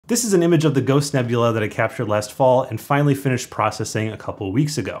This is an image of the Ghost Nebula that I captured last fall and finally finished processing a couple of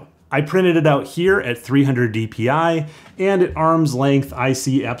weeks ago. I printed it out here at 300 dpi, and at arm's length, I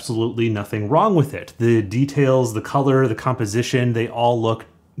see absolutely nothing wrong with it. The details, the color, the composition, they all look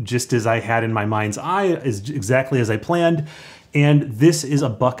just as I had in my mind's eye, exactly as I planned. And this is a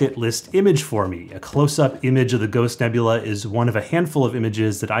bucket list image for me. A close-up image of the Ghost Nebula is one of a handful of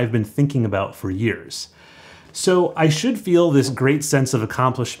images that I've been thinking about for years. So I should feel this great sense of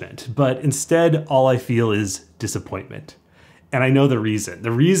accomplishment, but instead all I feel is disappointment. And I know the reason.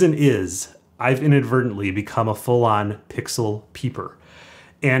 The reason is I've inadvertently become a full-on pixel peeper.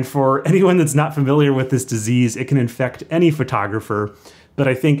 And for anyone that's not familiar with this disease, it can infect any photographer, but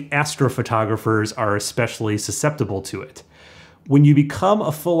I think astrophotographers are especially susceptible to it. When you become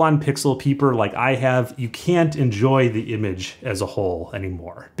a full-on pixel peeper like I have, you can't enjoy the image as a whole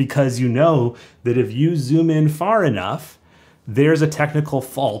anymore, because you know that if you zoom in far enough, there's a technical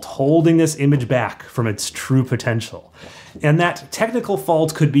fault holding this image back from its true potential. And that technical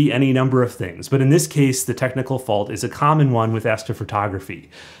fault could be any number of things, but in this case, the technical fault is a common one with astrophotography.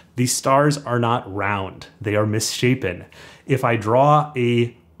 These stars are not round, they are misshapen. If I draw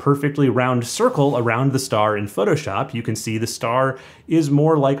a perfectly round circle around the star in Photoshop, you can see the star is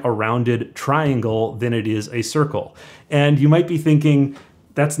more like a rounded triangle than it is a circle. And you might be thinking,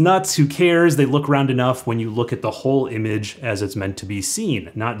 that's nuts, who cares? They look round enough when you look at the whole image as it's meant to be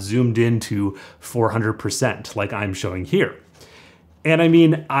seen, not zoomed in to 400% like I'm showing here. And I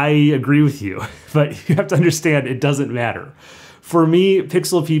mean, I agree with you, but you have to understand it doesn't matter. For me,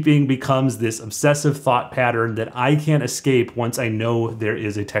 pixel peeping becomes this obsessive thought pattern that I can't escape once I know there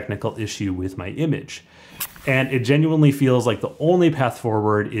is a technical issue with my image. And it genuinely feels like the only path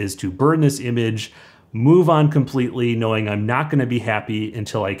forward is to burn this image, move on completely, knowing I'm not going to be happy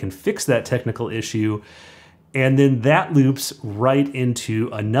until I can fix that technical issue. And then that loops right into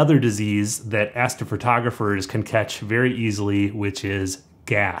another disease that astrophotographers can catch very easily, which is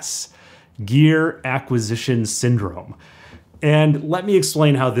GAS, Gear Acquisition Syndrome. And let me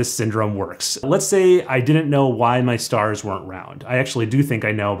explain how this syndrome works. Let's say I didn't know why my stars weren't round. I actually do think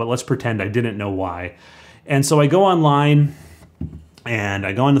I know, but let's pretend I didn't know why. And so I go online and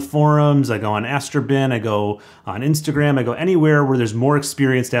I go on the forums, I go on Astrobin, I go on Instagram, I go anywhere where there's more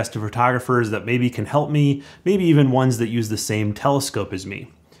experienced astrophotographers that maybe can help me, maybe even ones that use the same telescope as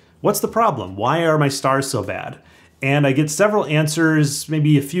me. What's the problem? Why are my stars so bad? And I get several answers,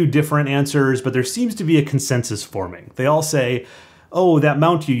 maybe a few different answers, but there seems to be a consensus forming. They all say, oh, that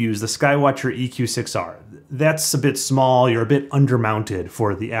mount you use, the Skywatcher EQ6R, that's a bit small, you're a bit undermounted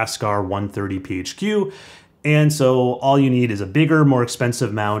for the ASCAR 130 PHQ, and so all you need is a bigger, more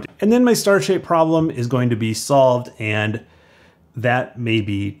expensive mount, and then my star shape problem is going to be solved, and that may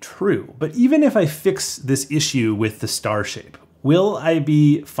be true. But even if I fix this issue with the star shape, will I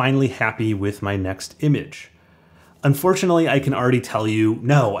be finally happy with my next image? Unfortunately, I can already tell you,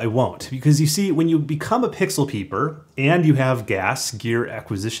 no, I won't. Because you see, when you become a pixel peeper and you have GAS, Gear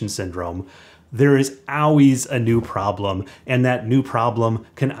Acquisition Syndrome, there is always a new problem, and that new problem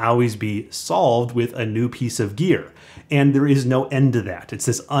can always be solved with a new piece of gear. And there is no end to that. It's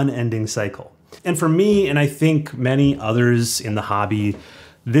this unending cycle. And for me, and I think many others in the hobby,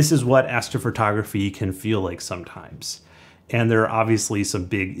 this is what astrophotography can feel like sometimes. And there are obviously some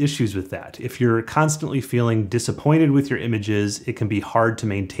big issues with that. If you're constantly feeling disappointed with your images, it can be hard to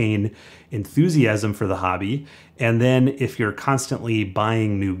maintain enthusiasm for the hobby. And then if you're constantly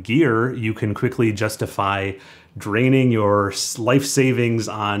buying new gear, you can quickly justify draining your life savings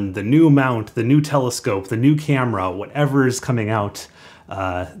on the new mount, the new telescope, the new camera, whatever is coming out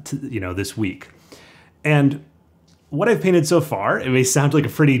this week. And what I've painted so far, it may sound like a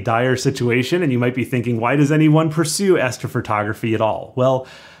pretty dire situation, and you might be thinking, why does anyone pursue astrophotography at all? Well,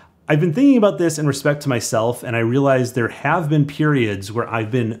 I've been thinking about this in respect to myself, and I realized there have been periods where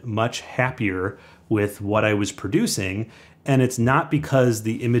I've been much happier with what I was producing, and it's not because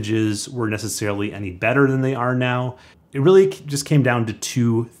the images were necessarily any better than they are now. It really just came down to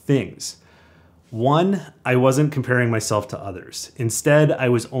two things. One, I wasn't comparing myself to others. Instead, I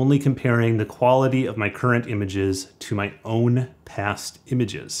was only comparing the quality of my current images to my own past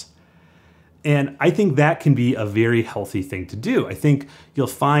images. And I think that can be a very healthy thing to do. I think you'll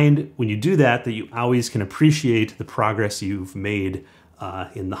find when you do that you always can appreciate the progress you've made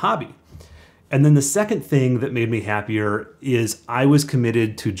in the hobby. And then the second thing that made me happier is I was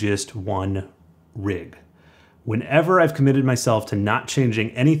committed to just one rig. Whenever I've committed myself to not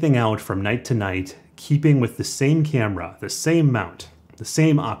changing anything out from night to night, keeping with the same camera, the same mount, the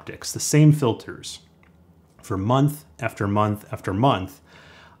same optics, the same filters, for month after month after month,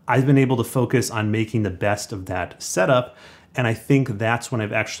 I've been able to focus on making the best of that setup, And I think that's when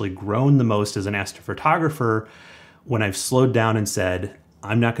I've actually grown the most as an astrophotographer, when I've slowed down and said,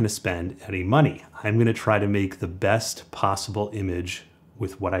 I'm not going to spend any money. I'm going to try to make the best possible image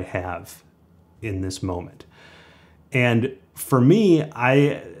with what I have in this moment. And for me,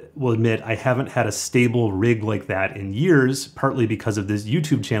 I will admit I haven't had a stable rig like that in years, partly because of this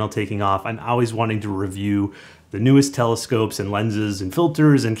YouTube channel taking off. I'm always wanting to review the newest telescopes and lenses and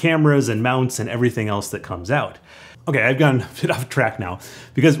filters and cameras and mounts and everything else that comes out. Okay, I've gone a bit off track now,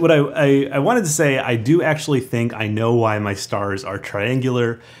 because what I wanted to say, I do actually think I know why my stars are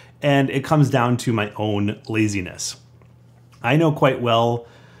triangular, and it comes down to my own laziness. I know quite well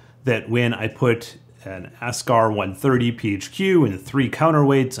that when I put an ASCAR 130 PHQ and 3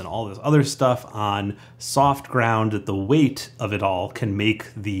 counterweights and all this other stuff on soft ground, that the weight of it all can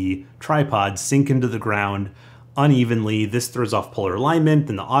make the tripod sink into the ground unevenly. This throws off polar alignment,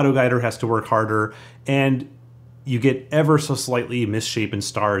 then the auto guider has to work harder, and you get ever so slightly misshapen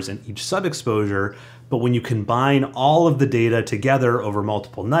stars in each sub-exposure. But when you combine all of the data together over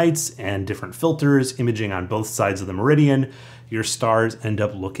multiple nights and different filters, imaging on both sides of the meridian, your stars end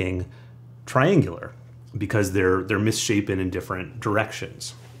up looking triangular because they're misshapen in different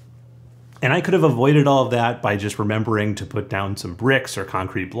directions. And I could have avoided all of that by just remembering to put down some bricks or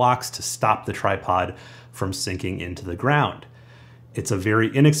concrete blocks to stop the tripod from sinking into the ground. It's a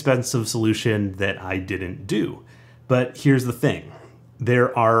very inexpensive solution that I didn't do. But here's the thing.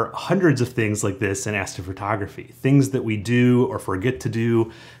 There are hundreds of things like this in astrophotography, things that we do or forget to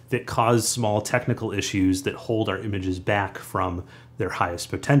do that cause small technical issues that hold our images back from their highest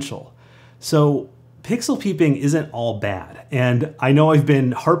potential. So pixel peeping isn't all bad. And I know I've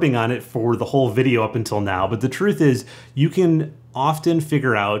been harping on it for the whole video up until now, but the truth is you can often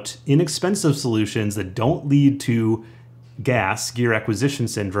figure out inexpensive solutions that don't lead to gear acquisition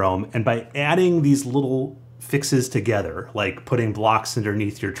syndrome. And by adding these little fixes together, like putting blocks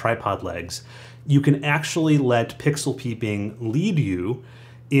underneath your tripod legs, you can actually let pixel peeping lead you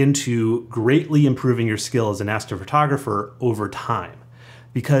into greatly improving your skill as an astrophotographer over time.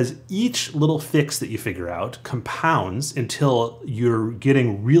 Because each little fix that you figure out compounds until you're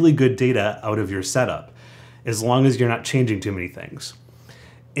getting really good data out of your setup, as long as you're not changing too many things.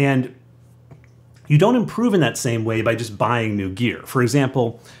 And you don't improve in that same way by just buying new gear. For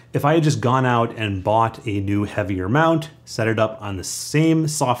example, if I had just gone out and bought a new heavier mount, set it up on the same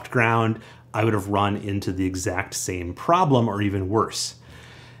soft ground, I would have run into the exact same problem or even worse.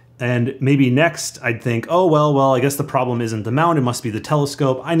 And maybe next I'd think, oh, well, I guess the problem isn't the mount, it must be the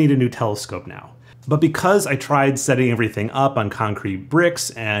telescope. I need a new telescope now. But because I tried setting everything up on concrete bricks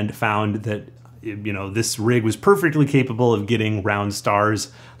and found that, you know, this rig was perfectly capable of getting round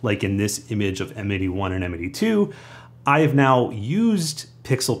stars, like in this image of M81 and M82, I have now used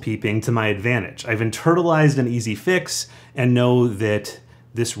pixel peeping to my advantage. I've internalized an easy fix and know that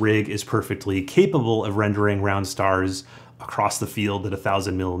this rig is perfectly capable of rendering round stars across the field at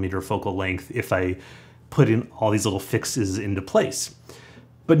 1,000mm focal length if I put in all these little fixes into place.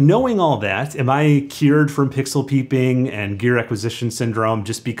 But knowing all that, am I cured from pixel peeping and gear acquisition syndrome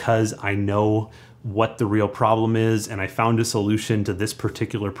just because I know what the real problem is and I found a solution to this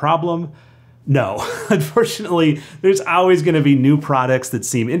particular problem? No. Unfortunately, there's always going to be new products that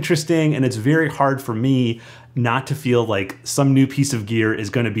seem interesting, and it's very hard for me not to feel like some new piece of gear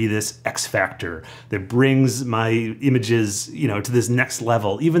is going to be this X factor that brings my images, you know, to this next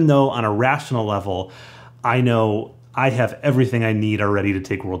level, even though on a rational level, I know I have everything I need already to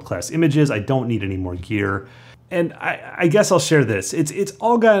take world-class images. I don't need any more gear. And I guess I'll share this. It's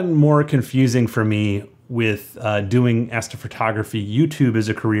all gotten more confusing for me with doing astrophotography YouTube as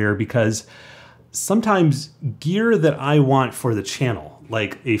a career, because sometimes gear that I want for the channel,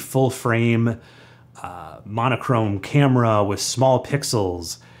 like a full frame monochrome camera with small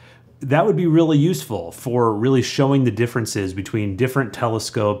pixels, that would be really useful for really showing the differences between different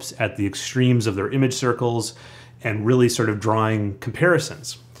telescopes at the extremes of their image circles and really sort of drawing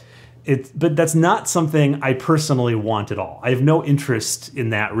comparisons. But that's not something I personally want at all. I have no interest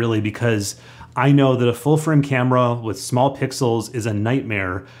in that really, because I know that a full frame camera with small pixels is a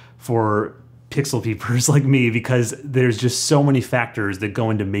nightmare for pixel peepers like me, because there's just so many factors that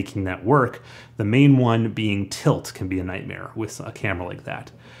go into making that work. The main one being tilt can be a nightmare with a camera like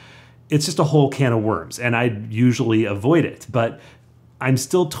that. It's just a whole can of worms, and I usually avoid it, but I'm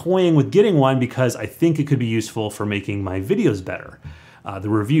still toying with getting one because I think it could be useful for making my videos better, the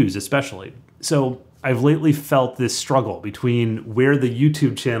reviews especially. So I've lately felt this struggle between where the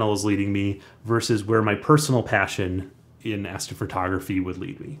YouTube channel is leading me versus where my personal passion in astrophotography would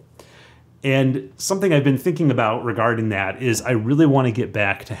lead me. And something I've been thinking about regarding that is I really want to get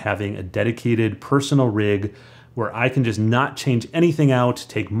back to having a dedicated personal rig where I can just not change anything out,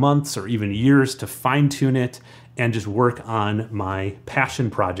 take months or even years to fine tune it, and just work on my passion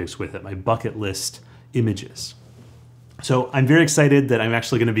projects with it, my bucket list images. So I'm very excited that I'm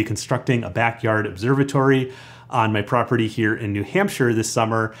actually going to be constructing a backyard observatory on my property here in New Hampshire this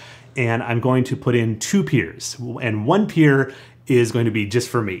summer, and I'm going to put in 2 piers, and 1 pier is going to be just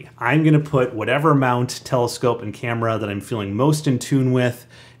for me. I'm going to put whatever mount, telescope, and camera that I'm feeling most in tune with,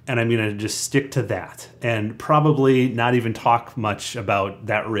 and I'm going to just stick to that and probably not even talk much about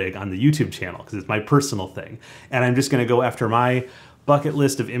that rig on the YouTube channel because it's my personal thing. And I'm just going to go after my bucket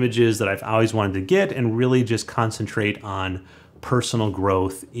list of images that I've always wanted to get and really just concentrate on personal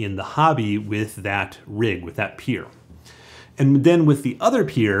growth in the hobby with that rig, with that pier. And then with the other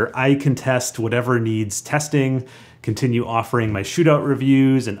pier, I can test whatever needs testing, continue offering my shootout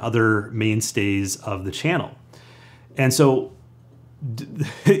reviews and other mainstays of the channel. And so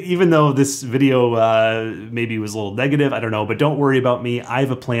even though this video maybe was a little negative, I don't know, but don't worry about me. I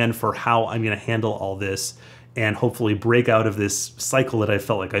have a plan for how I'm going to handle all this and hopefully break out of this cycle that I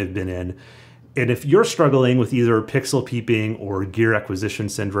felt like I've been in. And if you're struggling with either pixel peeping or gear acquisition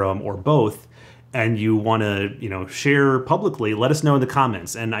syndrome or both, and you want to, share publicly, let us know in the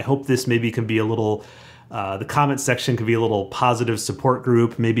comments. And I hope this maybe can be a little, the comment section could be a little positive support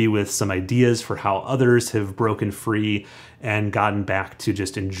group, maybe with some ideas for how others have broken free and gotten back to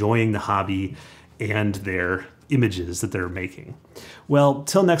just enjoying the hobby and their images that they're making. Well,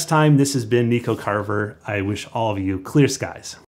 till next time, this has been Nico Carver. I wish all of you clear skies.